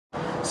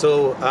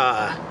So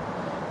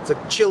it's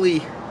a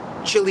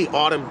chilly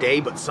autumn day,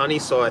 but sunny,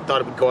 so I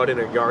thought I would go out in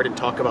our yard and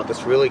talk about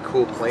this really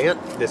cool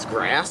plant, this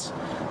grass.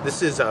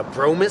 This is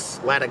Bromus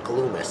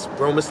latiglumis.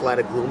 Bromus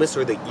latiglumis,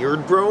 or the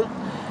eared brome.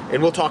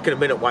 And we'll talk in a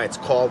minute why it's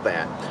called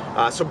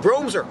that. So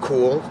bromes are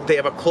cool. They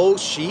have a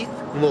closed sheath,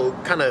 and we'll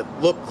kind of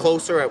look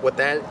closer at what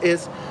that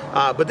is.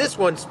 But this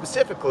one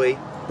specifically,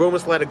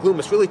 Bromus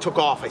latiglumis, really took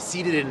off. I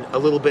seeded it a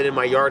little bit in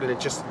my yard, and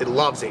it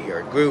loves it here.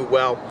 It grew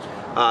well.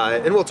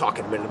 And we'll talk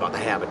in a minute about the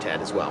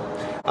habitat as well.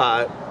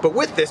 But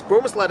with this,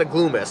 Bromus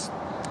latiglumis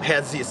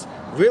has these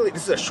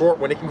this is a short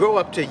one. It can grow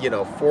up to,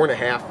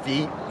 4.5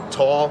 feet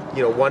tall,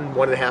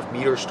 1.5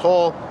 meters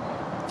tall.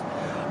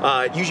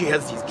 It usually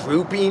has these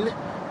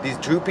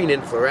drooping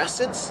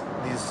inflorescence.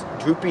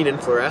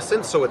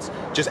 So it's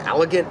just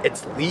elegant.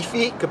 It's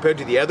leafy compared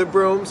to the other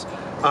bromes.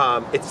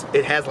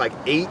 It has like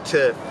 8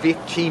 to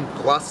 15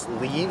 plus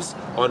leaves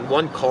on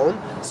one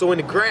culm. So in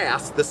the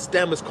grass, the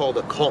stem is called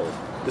a culm.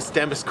 The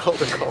stem is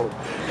called a culm.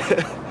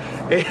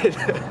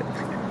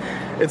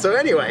 and so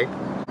anyway,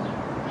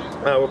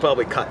 we'll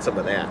probably cut some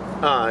of that.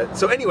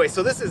 So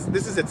this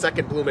is its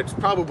second bloom. It's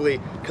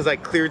probably because I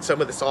cleared some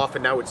of this off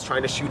and now it's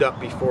trying to shoot up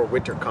before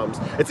winter comes.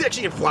 It's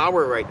actually in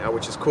flower right now,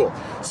 which is cool.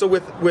 So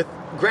with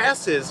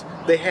grasses,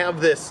 they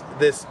have this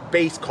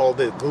base called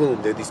the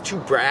glume. They're these two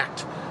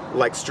bract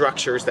like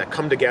structures that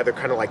come together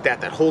kind of like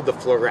that hold the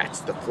florets,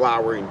 the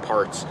flowering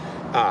parts.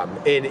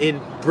 And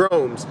in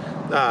bromes,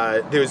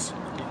 there's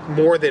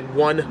more than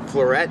one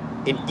floret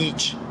in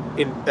each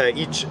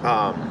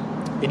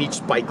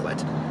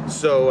spikelet.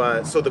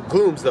 So the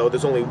glumes, though,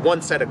 there's only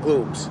one set of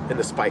glumes in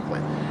the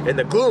spikelet. And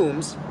the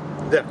glumes,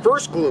 that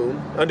first glume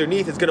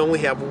underneath is going to only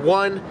have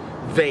one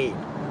vein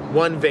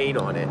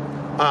on it.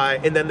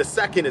 And then the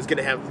second is going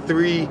to have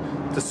 3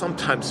 to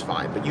sometimes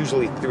 5, but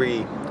usually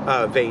 3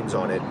 veins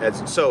on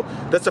it. So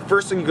that's the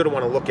first thing you're going to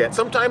want to look at.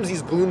 Sometimes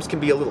these glumes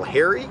can be a little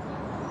hairy.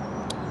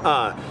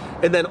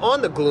 And then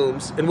on the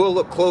glumes, and we'll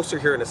look closer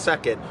here in a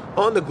second,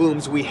 on the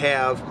glumes we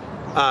have 2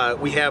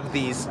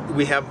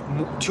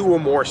 or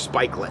more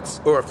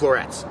spikelets, or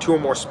florets, 2 or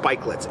more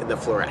spikelets in the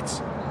florets.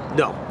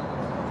 No,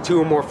 2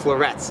 or more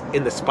florets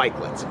in the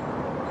spikelets.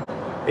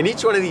 In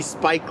each one of these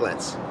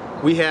spikelets,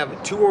 we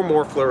have 2 or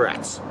more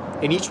florets.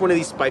 In each one of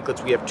these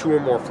spikelets, we have 2 or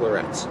more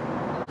florets.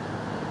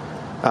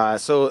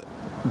 So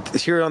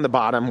here on the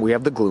bottom, we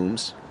have the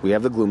glumes.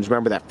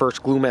 Remember, that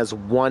first glume has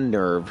 1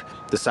 nerve.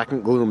 The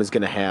second glume is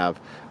going to have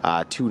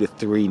 2 to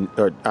 3,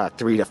 or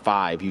 3 to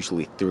 5,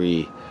 usually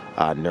 3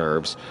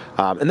 nerves.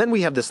 And then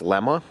we have this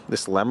lemma.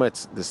 It's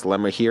this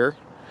lemma here.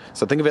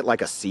 So think of it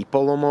like a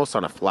sepal almost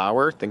on a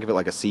flower. Think of it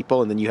like a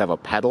sepal, and then you have a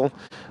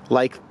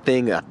petal-like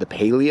thing, the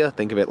palea.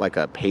 Think of it like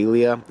a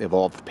palea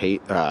evolved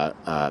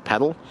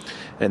petal,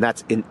 and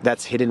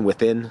that's hidden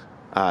within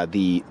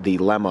the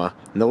lemma.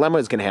 And the lemma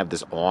is going to have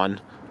this awn,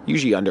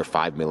 usually under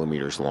 5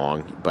 millimeters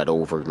long, but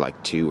over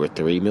like 2 or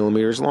 3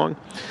 millimeters long.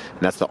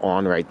 And that's the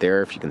awn right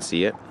there, if you can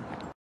see it.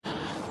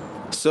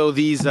 So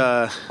these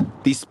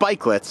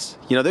spikelets,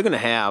 they're going to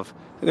have,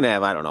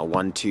 I don't know,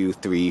 1, 2,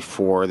 3,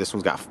 4. This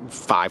one's got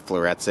 5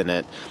 florets in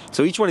it.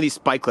 So each one of these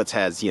spikelets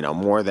has,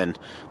 more than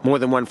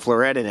 1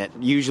 floret in it.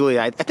 Usually,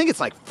 I think it's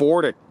like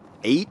 4 to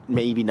 8,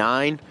 maybe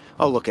 9.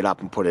 I'll look it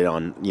up and put it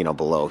on,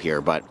 below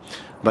here. But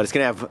it's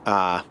going to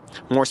have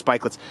more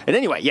spikelets. And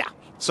anyway, yeah.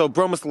 So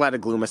Bromus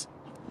latiglumis,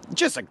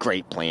 just a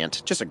great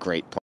plant.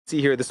 See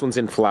here, this one's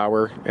in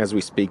flower as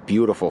we speak.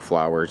 Beautiful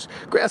flowers.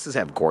 Grasses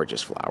have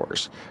gorgeous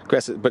flowers.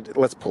 But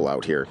let's pull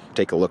out here.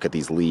 Take a look at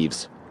these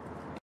leaves.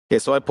 Okay,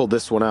 so I pulled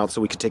this one out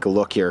so we could take a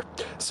look here.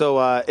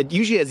 So it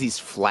usually has these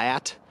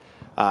flat,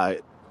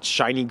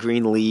 shiny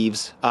green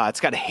leaves. It's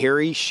got a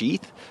hairy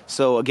sheath.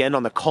 So again,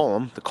 on the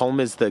culm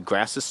is the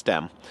grass's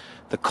stem.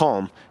 The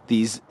culm,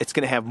 it's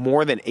going to have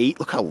more than 8.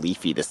 Look how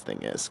leafy this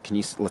thing is.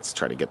 Let's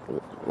try to get,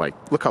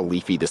 look how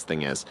leafy this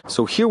thing is.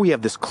 So here we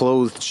have this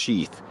closed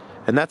sheath.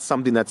 And that's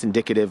something that's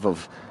indicative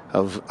of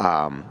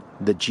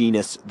the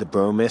genus, the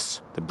Bromus,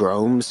 the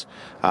bromes.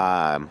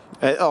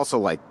 Also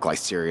like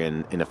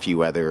Glycerian and a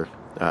few other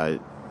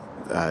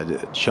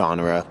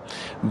genre.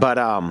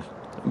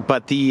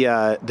 But the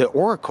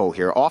auricle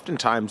here,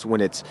 oftentimes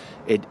when it's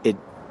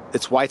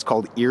why it's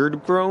called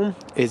eared brome,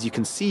 is you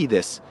can see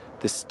this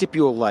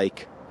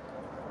stipule-like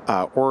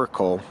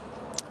auricle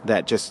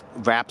that just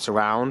wraps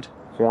around,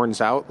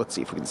 horns out. Let's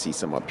see if we can see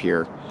some up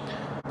here.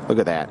 Look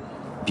at that.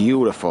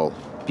 Beautiful.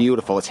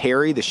 It's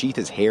hairy. The sheath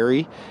is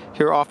hairy.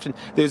 Here often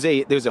there's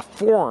a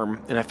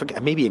form, and I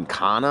forget, maybe in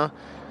Kana,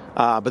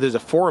 but there's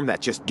a form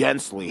that's just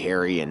densely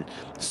hairy and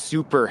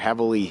super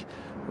heavily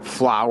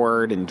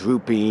flowered and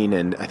drooping,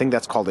 and I think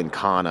that's called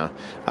Incana.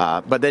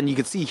 But then you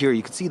can see here,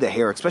 the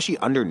hair, especially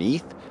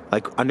underneath,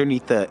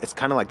 it's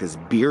kind of like this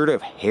beard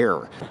of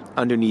hair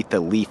underneath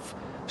the leaf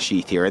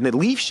sheath here. And the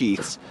leaf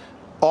sheaths,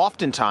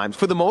 oftentimes,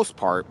 for the most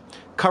part,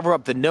 cover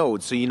up the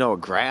nodes. So a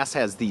grass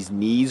has these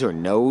knees or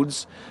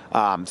nodes.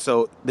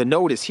 So the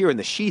node is here and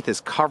the sheath is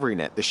covering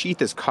it.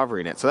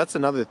 So that's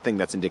another thing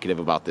that's indicative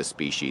about this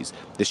species.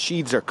 The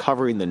sheaths are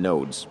covering the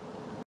nodes.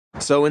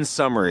 So in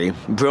summary,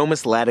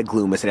 Bromus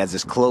latiglumis, it has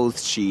this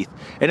closed sheath.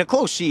 And a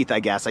closed sheath, I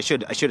guess, I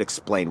should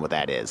explain what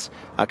that is.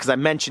 Because I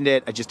mentioned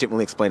it, I just didn't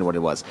really explain what it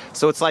was.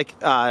 So it's like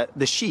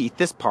the sheath,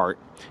 this part,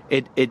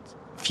 it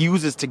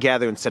fuses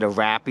together instead of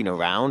wrapping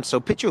around. So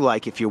picture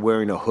like if you're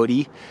wearing a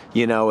hoodie,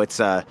 you know,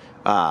 it's a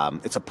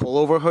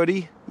pullover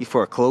hoodie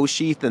for a closed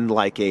sheath, and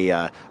like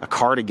a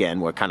cardigan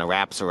where it kind of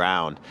wraps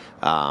around.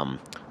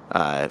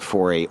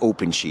 For a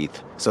open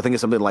sheath. So think of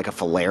something like a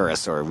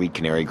phalaris or a reed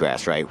canary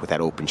grass, right, with that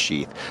open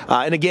sheath.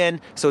 And again,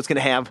 so it's going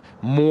to have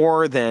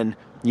more than,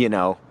 you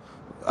know,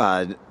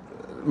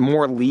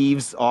 more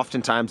leaves,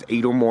 oftentimes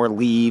 8 or more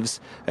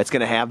leaves. It's going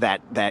to have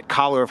that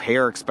collar of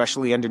hair,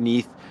 especially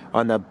underneath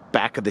on the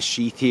back of the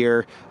sheath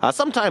here.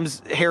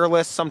 Sometimes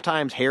hairless,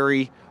 sometimes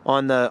hairy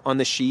on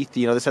the sheath.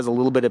 You know, this has a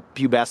little bit of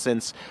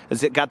pubescence.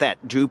 It's got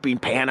that drooping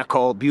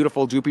panicle,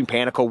 beautiful drooping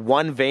panicle,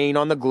 one vein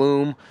on the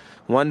gloom,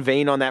 one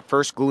vein on that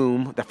first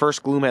gloom. The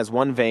first gloom has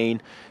one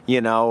vein, you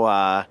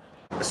know.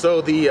 So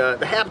the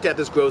habitat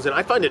this grows in,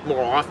 I find it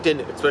more often,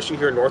 especially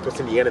here in Northwest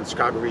Indiana and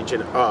Chicago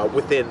region,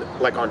 within,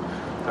 like on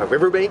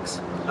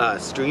riverbanks,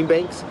 stream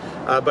banks,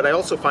 but I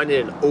also find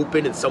it in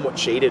open and somewhat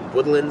shaded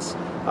woodlands,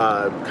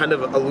 kind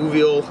of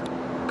alluvial,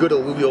 good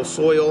alluvial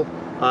soil.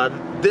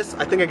 This,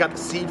 I think I got the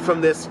seed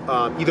from this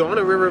either on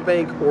a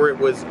riverbank or it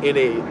was in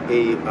a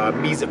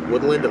mesic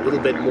woodland, a little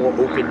bit more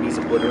open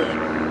mesic woodland.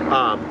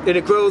 And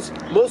it grows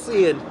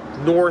mostly in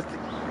north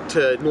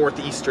to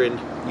northeastern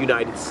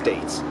United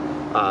States.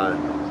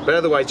 But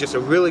otherwise, just a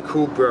really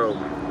cool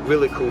brome,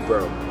 really cool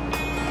brome.